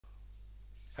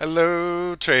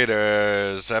Hello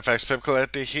traders, FX Pip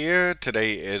Collector here.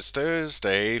 Today is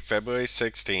Thursday, February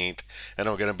 16th, and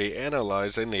I'm going to be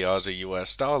analyzing the Aussie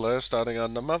US dollar starting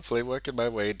on the monthly, working my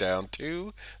way down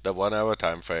to the 1 hour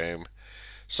time frame.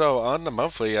 So on the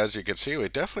monthly, as you can see,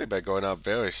 we've definitely been going up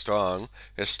very strong.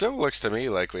 It still looks to me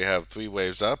like we have three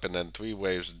waves up and then three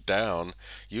waves down.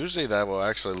 Usually that will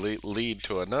actually lead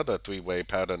to another three-wave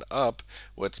pattern up,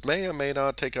 which may or may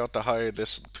not take out the high of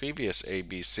this previous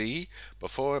ABC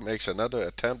before it makes another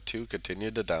attempt to continue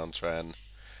the downtrend.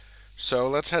 So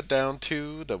let's head down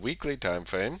to the weekly time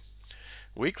frame.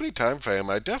 Weekly time frame,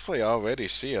 I definitely already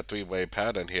see a three-way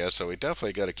pattern here, so we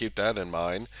definitely got to keep that in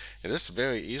mind. And this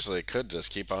very easily could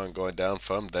just keep on going down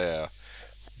from there.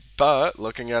 But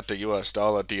looking at the US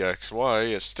dollar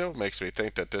DXY, it still makes me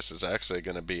think that this is actually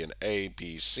going to be an A,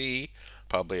 B, C,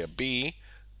 probably a B,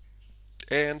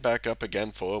 and back up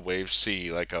again for wave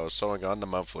C, like I was showing on the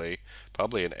monthly.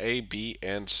 Probably an A, B,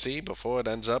 and C before it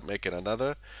ends up making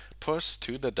another push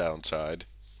to the downside.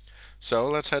 So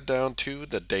let's head down to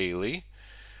the daily.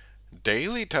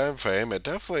 Daily time frame, it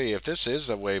definitely, if this is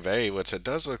a wave A, which it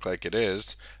does look like it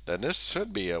is, then this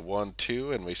should be a 1,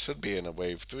 2, and we should be in a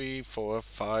wave 3, 4,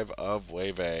 5 of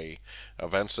wave A.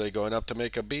 Eventually going up to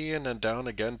make a B and then down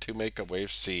again to make a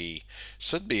wave C.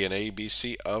 Should be an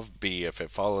ABC of B if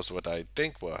it follows what I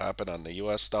think will happen on the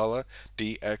US dollar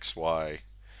DXY.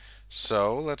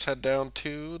 So let's head down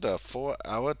to the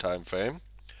 4-hour time frame.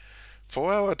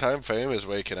 4 hour time frame is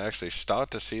where you can actually start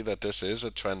to see that this is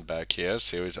a trend back here,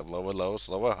 series of lower lows,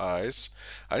 lower highs.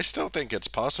 I still think it's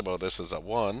possible this is a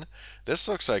 1. This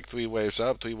looks like three waves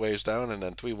up, three waves down, and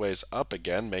then three waves up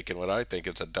again, making what I think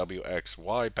is a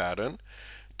WXY pattern.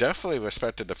 Definitely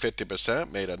respected the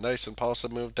 50%, made a nice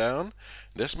impulsive move down.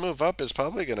 This move up is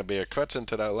probably going to be a crutch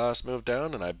into that last move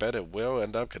down, and I bet it will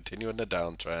end up continuing the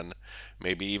downtrend.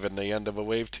 Maybe even the end of a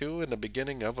wave 2 and the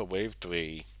beginning of a wave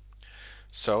 3.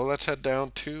 So let's head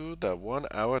down to the 1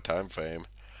 hour time frame.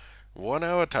 1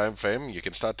 hour time frame, you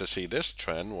can start to see this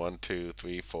trend 1, 2,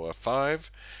 3, 4,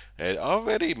 5. It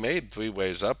already made three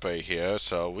waves up right here,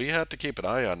 so we have to keep an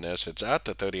eye on this. It's at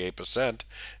the 38%.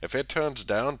 If it turns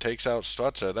down, takes out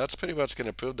structure, that's pretty much going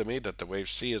to prove to me that the wave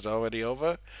C is already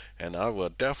over, and I will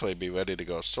definitely be ready to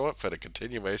go short for the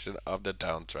continuation of the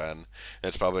downtrend.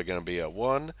 It's probably going to be a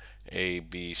 1, A,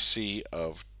 B, C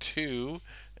of 2,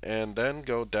 and then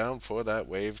go down for that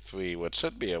wave 3, which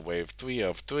should be a wave 3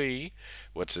 of 3,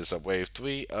 which is a wave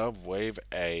 3 of wave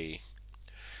A.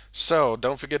 So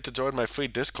don't forget to join my free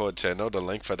Discord channel. The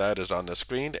link for that is on the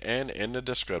screen and in the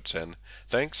description.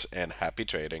 Thanks and happy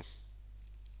trading.